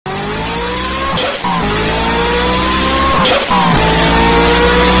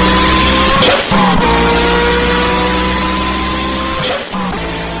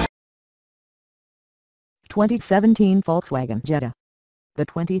2017 Volkswagen Jetta. The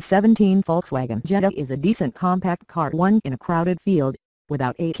 2017 Volkswagen Jetta is a decent compact car, one in a crowded field,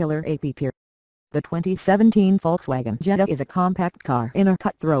 without a killer APP. The 2017 Volkswagen Jetta is a compact car in a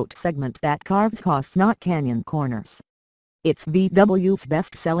cutthroat segment that carves costs, not canyon corners. It's VW's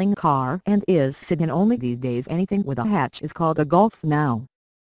best-selling car and is second only these days. Anything with a hatch is called a Golf now.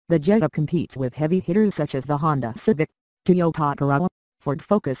 The Jetta competes with heavy hitters such as the Honda Civic, Toyota Corolla, Ford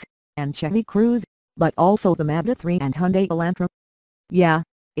Focus, and Chevy Cruze, but also the Mazda 3 and Hyundai Elantra. Yeah,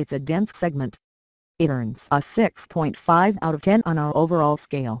 it's a dense segment. It earns a 6.5 out of 10 on our overall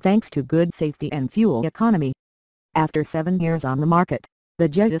scale thanks to good safety and fuel economy. After 7 years on the market, the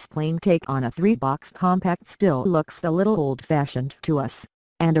Jetta's plain take on a 3-box compact still looks a little old-fashioned to us,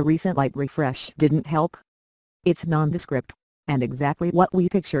 and a recent light refresh didn't help. It's nondescript, and exactly what we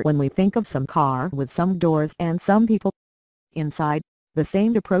picture when we think of some car with some doors and some people. Inside, the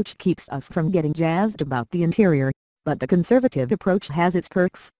same approach keeps us from getting jazzed about the interior, but the conservative approach has its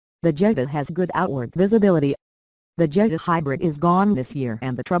perks. The Jetta has good outward visibility. The Jetta Hybrid is gone this year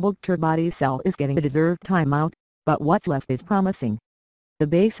and the troubled turbodiesel is getting a deserved timeout, but what's left is promising. The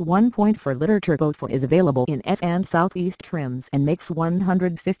base 1.4-liter Turbo 4 is available in S and Southeast trims and makes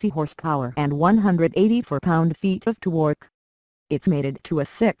 150 horsepower and 184 pound-feet of torque. It's mated to a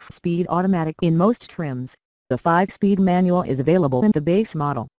 6-speed automatic in most trims. The 5-speed manual is available in the base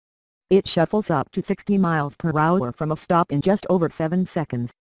model. It shuffles up to 60 miles per hour from a stop in just over 7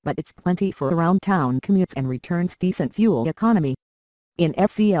 seconds, but it's plenty for around-town commutes and returns decent fuel economy. In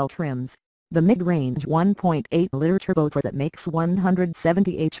FCL trims, the mid-range 1.8-liter Turbo 4 that makes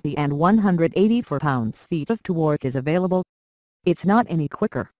 170 HP and 184 pound-feet of torque is available. It's not any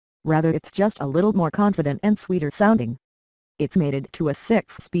quicker, rather it's just a little more confident and sweeter sounding. It's mated to a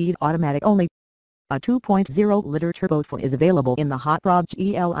 6-speed automatic only. A 2.0-liter Turbo 4 is available in the Hot Rod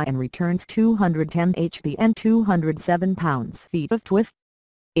GLI and returns 210 HP and 207 pound-feet of twist.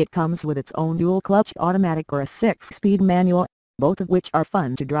 It comes with its own dual-clutch automatic or a 6-speed manual, both of which are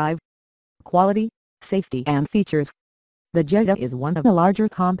fun to drive. Quality, safety and features. The Jetta is one of the larger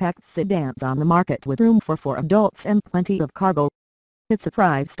compact sedans on the market with room for 4 adults and plenty of cargo. Its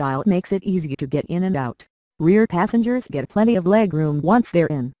surprise style makes it easy to get in and out. Rear passengers get plenty of leg room once they're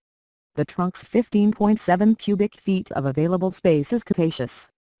in. The trunk's 15.7 cubic feet of available space is capacious,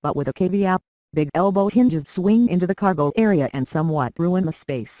 but with a caveat: big elbow hinges swing into the cargo area and somewhat ruin the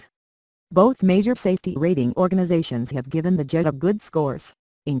space. Both major safety rating organizations have given the Jetta good scores,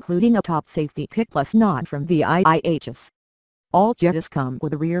 including a top safety pick plus nod from the IIHS. All Jettas come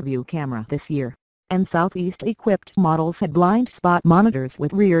with a rear-view camera this year, and Southeast-equipped models had blind spot monitors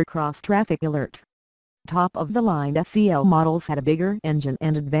with rear cross-traffic alert. Top-of-the-line SCL models had a bigger engine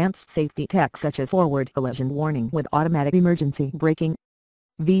and advanced safety tech such as forward collision warning with automatic emergency braking.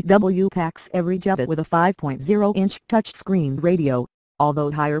 VW packs every Jetta with a 5.0-inch touchscreen radio, although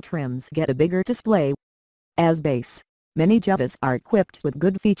higher trims get a bigger display. As base, many Jettas are equipped with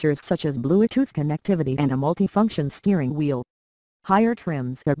good features such as Bluetooth connectivity and a multifunction steering wheel. Higher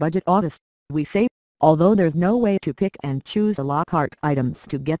trims are budget autist, we say, although there's no way to pick and choose a la carte items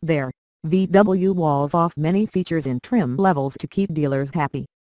to get there. VW walls off many features in trim levels to keep dealers happy.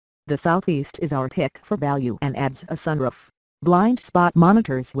 The Southeast is our pick for value and adds a sunroof, blind spot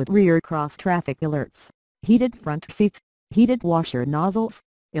monitors with rear cross-traffic alerts, heated front seats, heated washer nozzles,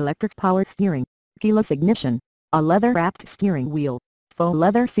 electric power steering, keyless ignition, a leather-wrapped steering wheel, faux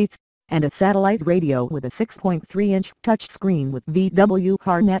leather seats, and a satellite radio with a 6.3-inch touchscreen with VW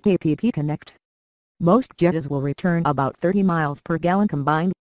CarNet App Connect. Most Jettas will return about 30 miles per gallon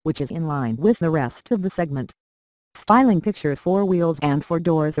combined, which is in line with the rest of the segment. Styling picture 4 wheels and 4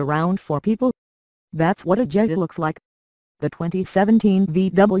 doors around 4 people. That's what a Jetta looks like. The 2017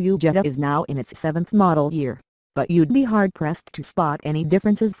 VW Jetta is now in its 7th model year, but you'd be hard-pressed to spot any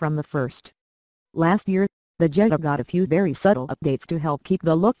differences from the first. Last year, the Jetta got a few very subtle updates to help keep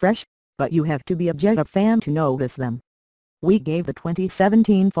the look fresh, but you have to be a Jetta fan to notice them. We gave the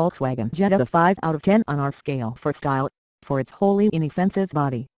 2017 Volkswagen Jetta a 5 out of 10 on our scale for style, for its wholly inoffensive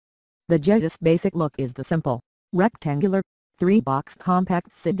body. The Jetta's basic look is the simple, rectangular, 3-box compact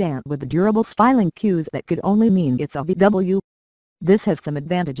sedan with the durable styling cues that could only mean it's a VW. This has some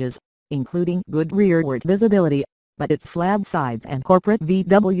advantages, including good rearward visibility, but its slab sides and corporate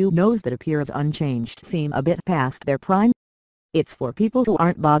VW nose that appears unchanged seem a bit past their prime. It's for people who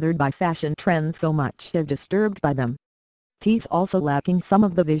aren't bothered by fashion trends so much as disturbed by them. It's also lacking some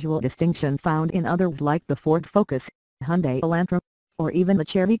of the visual distinction found in others like the Ford Focus, Hyundai Elantra, or even the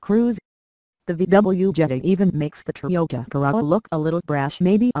Chevy Cruze. The VW Jetta even makes the Toyota Corolla look a little brash,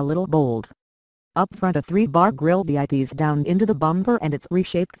 maybe a little bold. Up front, a 3-bar grille VIPs down into the bumper and its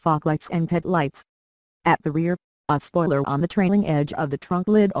reshaped fog lights and headlights. At the rear, a spoiler on the trailing edge of the trunk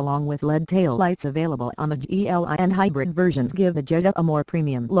lid along with LED taillights available on the GLI and hybrid versions give the Jetta a more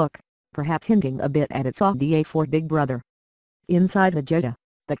premium look, perhaps hinting a bit at its Audi A4 big brother. Inside the Jetta,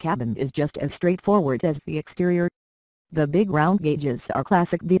 the cabin is just as straightforward as the exterior. The big round gauges are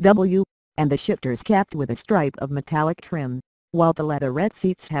classic VW, and the shifters capped with a stripe of metallic trim, while the leather-red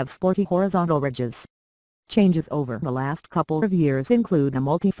seats have sporty horizontal ridges. Changes over the last couple of years include a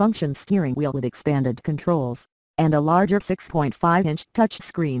multifunction steering wheel with expanded controls, and a larger 6.5-inch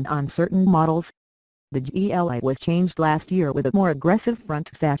touchscreen on certain models. The GLI was changed last year with a more aggressive front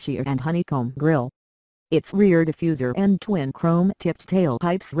fascia and honeycomb grille. Its rear diffuser and twin chrome-tipped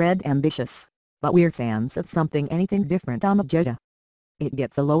tailpipes read ambitious, but we're fans of anything different on the Jetta. It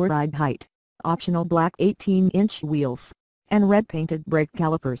gets a lower ride height, optional black 18-inch wheels, and red painted brake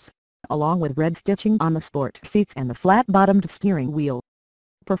calipers, along with red stitching on the sport seats and the flat-bottomed steering wheel.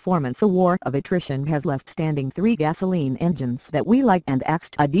 Performance: a war of attrition has left standing 3 gasoline engines that we like and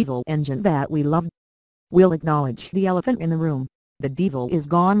axed a diesel engine that we loved. We'll acknowledge the elephant in the room: the diesel is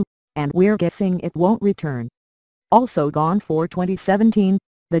gone, and we're guessing it won't return. Also gone for 2017,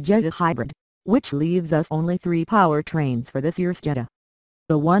 the Jetta Hybrid, which leaves us only 3 powertrains for this year's Jetta.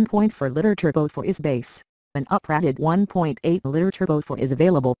 The 1.4-liter Turbo 4 is base, an up-rated 1.8-liter Turbo 4 is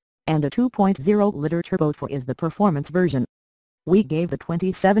available, and a 2.0-liter Turbo 4 is the performance version. We gave the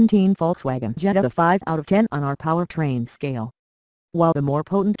 2017 Volkswagen Jetta a 5 out of 10 on our powertrain scale. While the more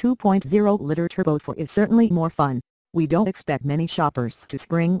potent 2.0-liter Turbo 4 is certainly more fun, we don't expect many shoppers to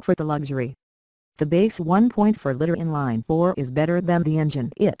spring for the luxury. The base 1.4-liter inline-4 is better than the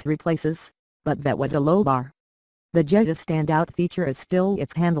engine it replaces, but that was a low bar. The Jetta's standout feature is still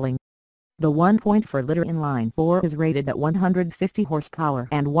its handling. The 1.4-liter inline-4 is rated at 150 horsepower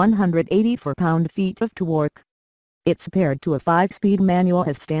and 184 pound-feet of torque. It's paired to a 5-speed manual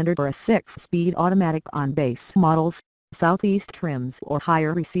as standard or a 6-speed automatic on base models. Southeast trims or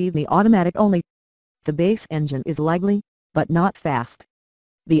higher receive the automatic only. The base engine is lively, but not fast.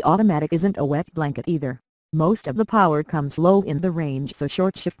 The automatic isn't a wet blanket either. Most of the power comes low in the range, so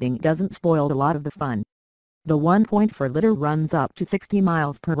short shifting doesn't spoil a lot of the fun. The 1.4-liter runs up to 60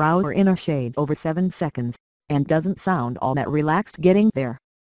 miles per hour in a shade over 7 seconds, and doesn't sound all that relaxed getting there.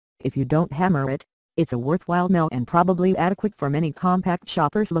 If you don't hammer it, it's a worthwhile no and probably adequate for many compact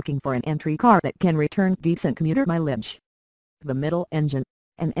shoppers looking for an entry car that can return decent commuter mileage. The middle engine,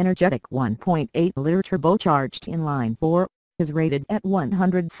 an energetic 1.8-liter turbocharged inline-4, is rated at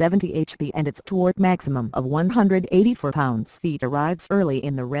 170 HP and its torque maximum of 184 pounds-feet arrives early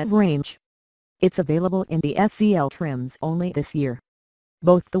in the rev range. It's available in the SEL trims only this year.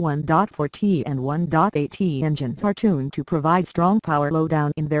 Both the 1.4T and 1.8T engines are tuned to provide strong power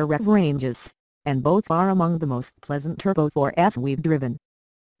lowdown in their rev ranges, and both are among the most pleasant Turbo 4s we've driven.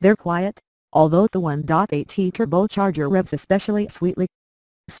 They're quiet, although the 1.8T turbocharger revs especially sweetly.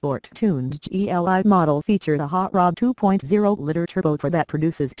 Sport-tuned GLI model features a hot rod 2.0-liter Turbo 4 that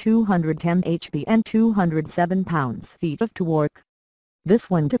produces 210 HP and 207 pounds-feet of torque.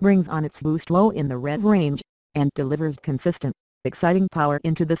 This one brings on its boost low in the rev range, and delivers consistent, exciting power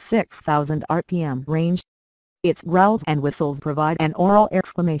into the 6,000 RPM range. Its growls and whistles provide an aural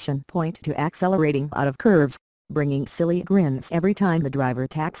exclamation point to accelerating out of curves, bringing silly grins every time the driver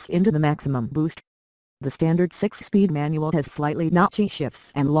tacks into the maximum boost. The standard 6-speed manual has slightly notchy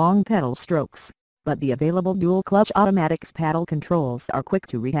shifts and long pedal strokes, but the available dual-clutch automatics paddle controls are quick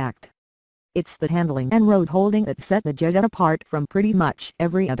to react. It's the handling and road holding that set the Jetta apart from pretty much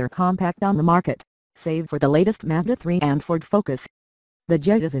every other compact on the market, save for the latest Mazda 3 and Ford Focus. The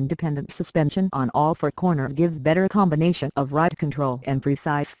Jetta's independent suspension on all 4 corners gives better combination of ride control and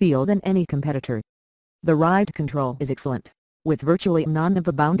precise feel than any competitor. The ride control is excellent, with virtually none of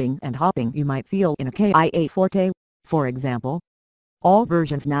the bounding and hopping you might feel in a Kia Forte, for example. All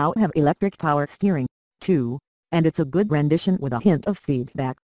versions now have electric power steering, too, and it's a good rendition with a hint of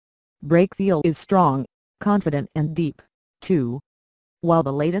feedback. Brake feel is strong, confident and deep, too. While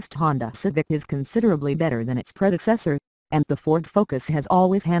the latest Honda Civic is considerably better than its predecessor, and the Ford Focus has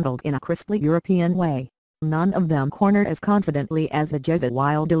always handled in a crisply European way, none of them corner as confidently as the Jetta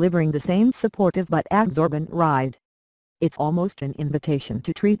while delivering the same supportive but absorbent ride. It's almost an invitation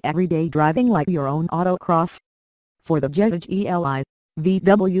to treat everyday driving like your own autocross. For the Jetta GLI,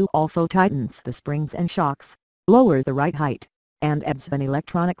 VW also tightens the springs and shocks, lowers the ride height, and adds an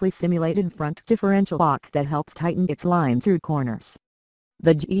electronically simulated front differential lock that helps tighten its line through corners.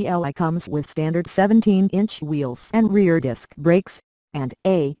 The GLI comes with standard 17-inch wheels and rear disc brakes, and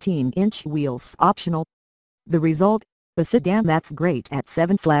 18-inch wheels optional. The result, a sedan that's great at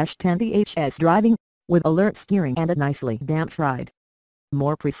 7/10 mph driving, with alert steering and a nicely damped ride.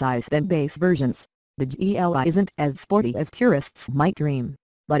 More precise than base versions, The GLI isn't as sporty as purists might dream,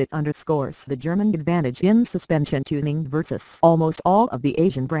 but it underscores the German advantage in suspension tuning versus almost all of the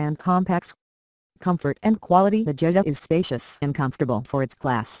Asian brand compacts. Comfort and quality. The Jetta is spacious and comfortable for its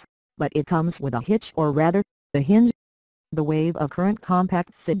class, but it comes with a hitch, or rather, the hinge. The wave of current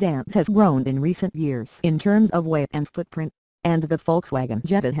compact sedans has grown in recent years in terms of weight and footprint, and the Volkswagen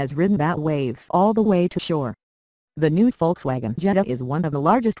Jetta has ridden that wave all the way to shore. The new Volkswagen Jetta is one of the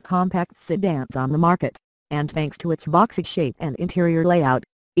largest compact sedans on the market, and thanks to its boxy shape and interior layout,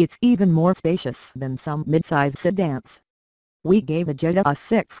 it's even more spacious than some mid-size sedans. We gave the Jetta a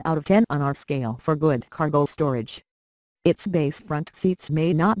 6 out of 10 on our scale for good cargo storage. Its base front seats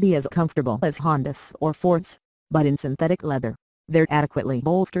may not be as comfortable as Honda's or Ford's, but in synthetic leather, they're adequately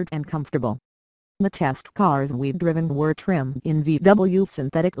bolstered and comfortable. The test cars we've driven were trimmed in VW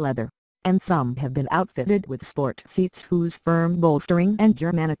synthetic leather, and some have been outfitted with sport seats whose firm bolstering and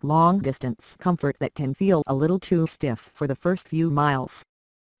Germanic long-distance comfort that can feel a little too stiff for the first few miles.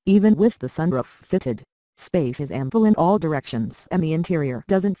 Even with the sunroof fitted, space is ample in all directions and the interior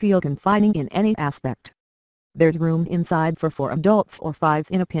doesn't feel confining in any aspect. There's room inside for 4 adults or 5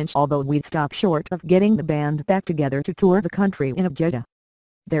 in a pinch, although we'd stop short of getting the band back together to tour the country in a Jetta.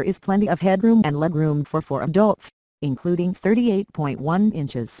 There is plenty of headroom and legroom for 4 adults, including 38.1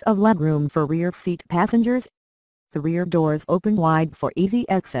 inches of legroom for rear seat passengers. The rear doors open wide for easy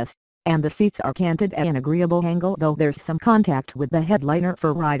access, and the seats are canted at an agreeable angle, though there's some contact with the headliner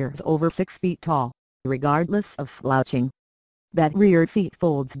for riders over 6 feet tall, regardless of slouching. That rear seat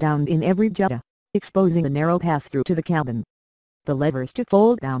folds down in every Jetta, exposing a narrow pass-through to the cabin. The levers to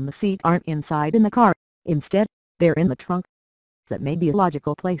fold down the seat aren't inside in the car, instead, they're in the trunk. That may be a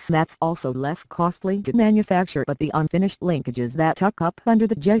logical place that's also less costly to manufacture, but the unfinished linkages that tuck up under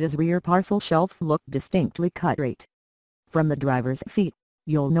the Jetta's rear parcel shelf look distinctly cut-rate. From the driver's seat,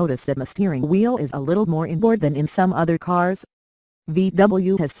 you'll notice that the steering wheel is a little more inboard than in some other cars.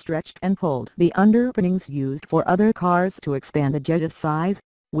 VW has stretched and pulled the underpinnings used for other cars to expand the Jetta's size,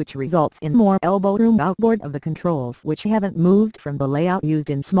 which results in more elbow room outboard of the controls, which haven't moved from the layout used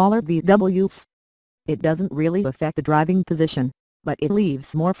in smaller VWs. It doesn't really affect the driving position, but it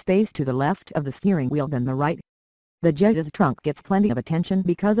leaves more space to the left of the steering wheel than the right. The Jetta's trunk gets plenty of attention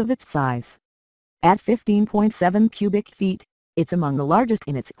because of its size. At 15.7 cubic feet, it's among the largest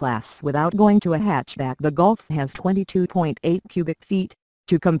in its class without going to a hatchback. The Golf has 22.8 cubic feet,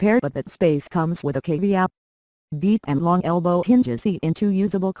 to compare, but that space comes with a caveat. Deep and long elbow hinges eat into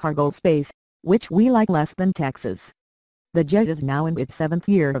usable cargo space, which we like less than Texas. The Jetta is now in its 7th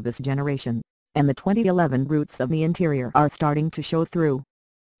year of this generation, and the 2011 roots of the interior are starting to show through.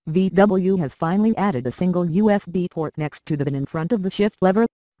 VW has finally added a single USB port next to the bin in front of the shift lever,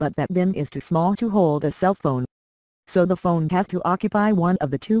 but that bin is too small to hold a cell phone. So the phone has to occupy one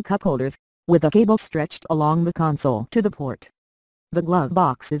of the 2 cup holders, with a cable stretched along the console to the port. The glove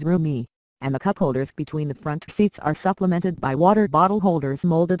box is roomy, and the cup holders between the front seats are supplemented by water bottle holders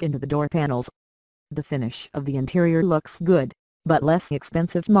molded into the door panels. The finish of the interior looks good, but less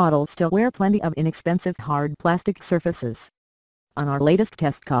expensive models still wear plenty of inexpensive hard plastic surfaces. On our latest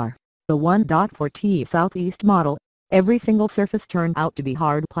test car, the 1.4T Southeast model, every single surface turned out to be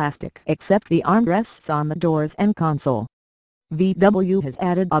hard plastic except the armrests on the doors and console. VW has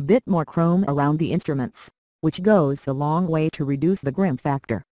added a bit more chrome around the instruments, which goes a long way to reduce the grim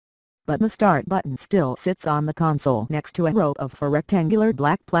factor. But the start button still sits on the console next to a row of 4 rectangular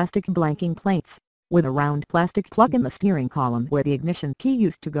black plastic blanking plates, with a round plastic plug in the steering column where the ignition key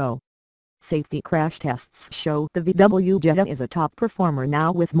used to go. Safety crash tests show the VW Jetta is a top performer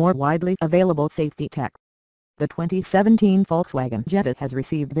now with more widely available safety tech. The 2017 Volkswagen Jetta has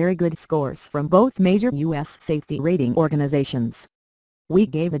received very good scores from both major U.S. safety rating organizations. We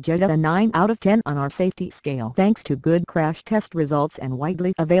gave the Jetta a 9 out of 10 on our safety scale thanks to good crash test results and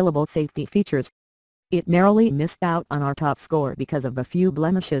widely available safety features. It narrowly missed out on our top score because of a few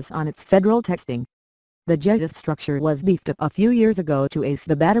blemishes on its federal testing. The Jetta's structure was beefed up a few years ago to ace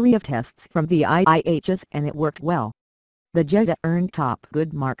the battery of tests from the IIHS, and it worked well. The Jetta earned top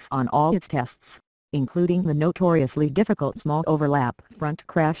good marks on all its tests, including the notoriously difficult small overlap front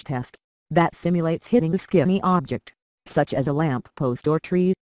crash test, that simulates hitting a skinny object, such as a lamp post or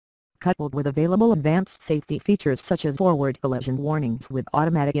tree. Coupled with available advanced safety features such as forward collision warnings with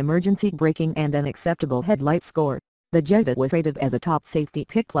automatic emergency braking and an acceptable headlight score, the Jetta was rated as a top safety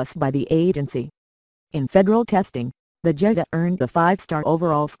pick plus by the agency. In federal testing, the Jetta earned a 5-star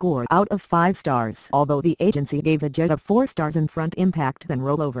overall score out of 5 stars, although the agency gave the Jetta 4 stars in front impact and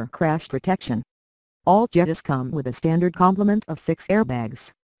rollover crash protection. All Jettas come with a standard complement of 6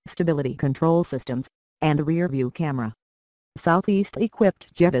 airbags, stability control systems, and a rear-view camera.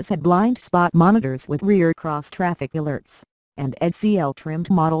 Southeast-equipped Jettas had blind spot monitors with rear cross-traffic alerts, and EDCL-trimmed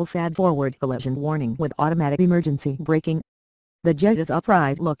models add forward collision warning with automatic emergency braking. The Jetta's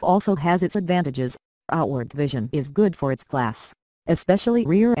upright look also has its advantages. Outward vision is good for its class, especially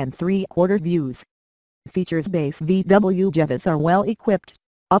rear and three-quarter views. Features base VW Jettas are well equipped.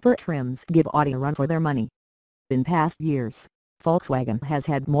 Upper trims give Audi a run for their money. In past years, Volkswagen has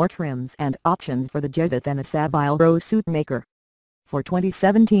had more trims and options for the Jetta than a Savile Row suit maker. For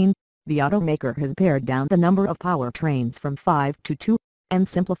 2017, the automaker has pared down the number of powertrains from 5 to 2, and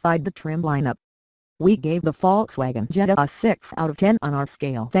simplified the trim lineup. We gave the Volkswagen Jetta a 6 out of 10 on our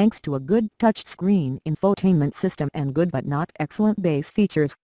scale thanks to a good touchscreen infotainment system and good but not excellent base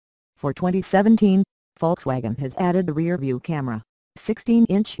features. For 2017, Volkswagen has added the rear-view camera,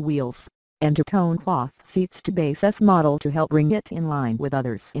 16-inch wheels, and two-tone cloth seats to base S model to help bring it in line with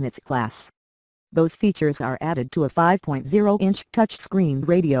others in its class. Those features are added to a 5.0-inch touchscreen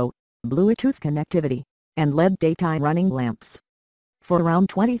radio, Bluetooth connectivity, and LED daytime running lamps. For around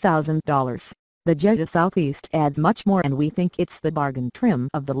 $20,000, the Jetta Southeast adds much more, and we think it's the bargain trim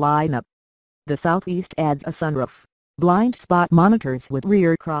of the lineup. The Southeast adds a sunroof, blind spot monitors with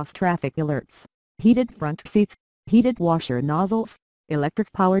rear cross-traffic alerts, heated front seats, heated washer nozzles,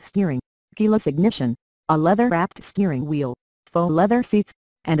 electric power steering, keyless ignition, a leather-wrapped steering wheel, faux leather seats,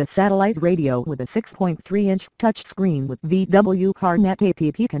 and a satellite radio with a 6.3-inch touchscreen with VW CarNet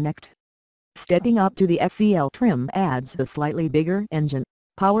App Connect. Stepping up to the SEL trim adds the slightly bigger engine,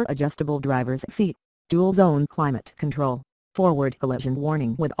 power-adjustable driver's seat, dual-zone climate control, forward collision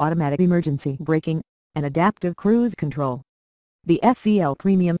warning with automatic emergency braking, and adaptive cruise control. The SEL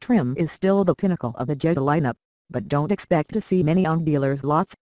Premium trim is still the pinnacle of the Jetta lineup, but don't expect to see many on dealers'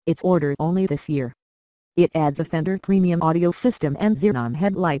 lots. It's ordered only this year. It adds a Fender Premium audio system and xenon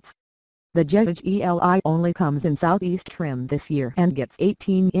headlights. The Jetta GLI only comes in Southeast trim this year and gets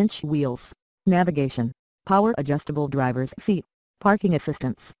 18-inch wheels, navigation, power-adjustable driver's seat, parking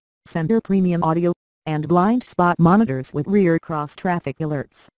assistance, Fender Premium audio, and blind spot monitors with rear cross-traffic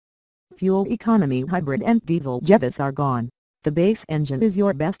alerts. Fuel economy hybrid and diesel Jettas are gone. The base engine is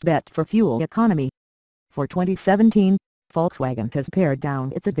your best bet for fuel economy. For 2017, Volkswagen has pared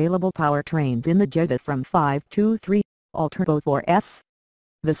down its available powertrains in the Jetta from 5 to 3, all Turbo 4S.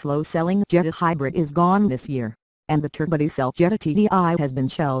 The slow-selling Jetta Hybrid is gone this year, and the turbodiesel Jetta TDI has been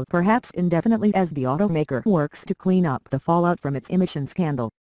shelved perhaps indefinitely as the automaker works to clean up the fallout from its emission scandal.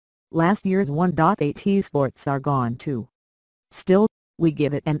 Last year's 1.8T Sports are gone too. Still, we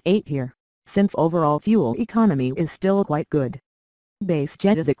give it an 8 here, since overall fuel economy is still quite good. Base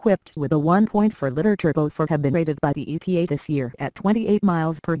Jettas equipped with a 1.4-liter turbo 4 have been rated by the EPA this year at 28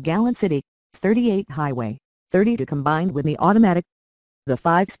 miles per gallon city, 38 highway, 32 combined with the automatic. The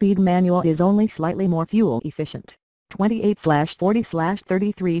 5-speed manual is only slightly more fuel efficient,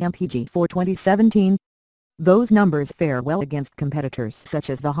 28/40/33 mpg for 2017. Those numbers fare well against competitors such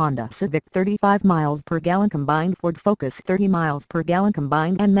as the Honda Civic 35 miles per gallon combined, Ford Focus 30 miles per gallon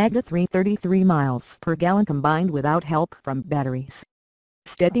combined, and Mazda 3 33 miles per gallon combined without help from batteries.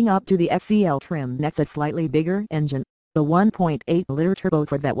 Stepping up to the SEL trim nets a slightly bigger engine, the 1.8-liter turbo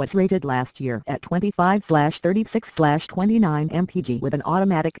 4 that was rated last year at 25/36/29 mpg with an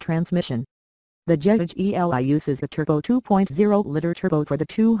automatic transmission. The Jetta GLI uses a turbo 2.0-liter turbo for the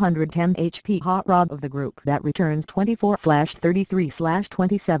 210 HP hot rod of the group that returns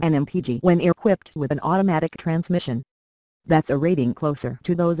 24/33/27 mpg when equipped with an automatic transmission. That's a rating closer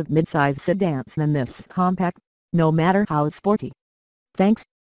to those of mid-size sedans than this compact, no matter how sporty. Thanks.